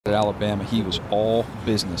at Alabama, he was all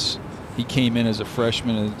business. He came in as a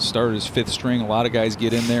freshman and started his 5th string. A lot of guys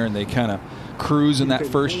get in there and they kind of cruise in that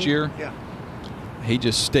first year. He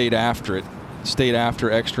just stayed after it, stayed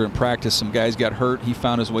after extra in practice. Some guys got hurt. He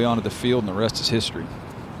found his way onto the field, and the rest is history.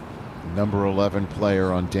 Number 11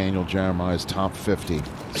 player on Daniel Jeremiah's top 50,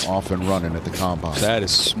 off and running at the combine. That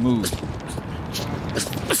is smooth.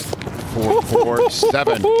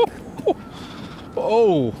 4.47.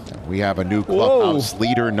 Oh. We have a new clubhouse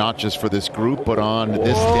leader, not just for this group, but on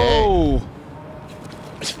this day.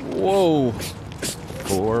 Whoa.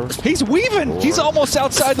 4. He's weaving. 4, He's almost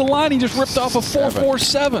outside the line. He just ripped off a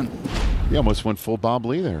 4.47. He almost went full Bob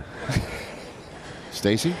Lee there.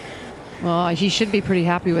 Stacy? Well, he should be pretty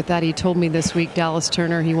happy with that. He told me this week, Dallas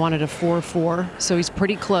Turner, he wanted a 4.4, so he's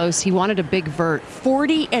pretty close. He wanted a big vert,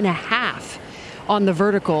 40.5 on the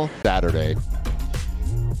vertical. Saturday.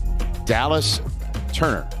 Dallas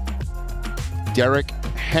Turner, Derrick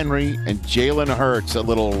Henry, and Jalen Hurts, a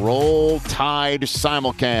little Roll Tide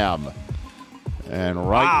simulcam. And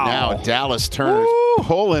right now, Dallas Turner's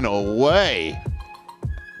pulling away.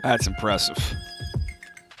 That's impressive.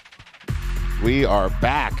 We are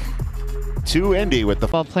back to Indy with the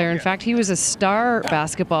ball player. In fact, he was a star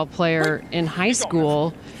basketball player in high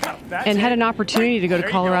school and had an opportunity to go to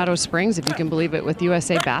Colorado Springs, if you can believe it, with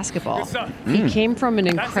USA Basketball. He came from an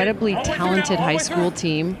incredibly talented high school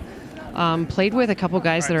team, played with a couple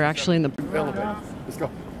guys that are actually in the... Let's go.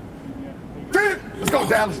 Let's go,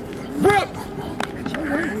 Dallas.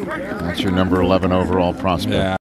 That's your number 11 overall prospect. Yeah.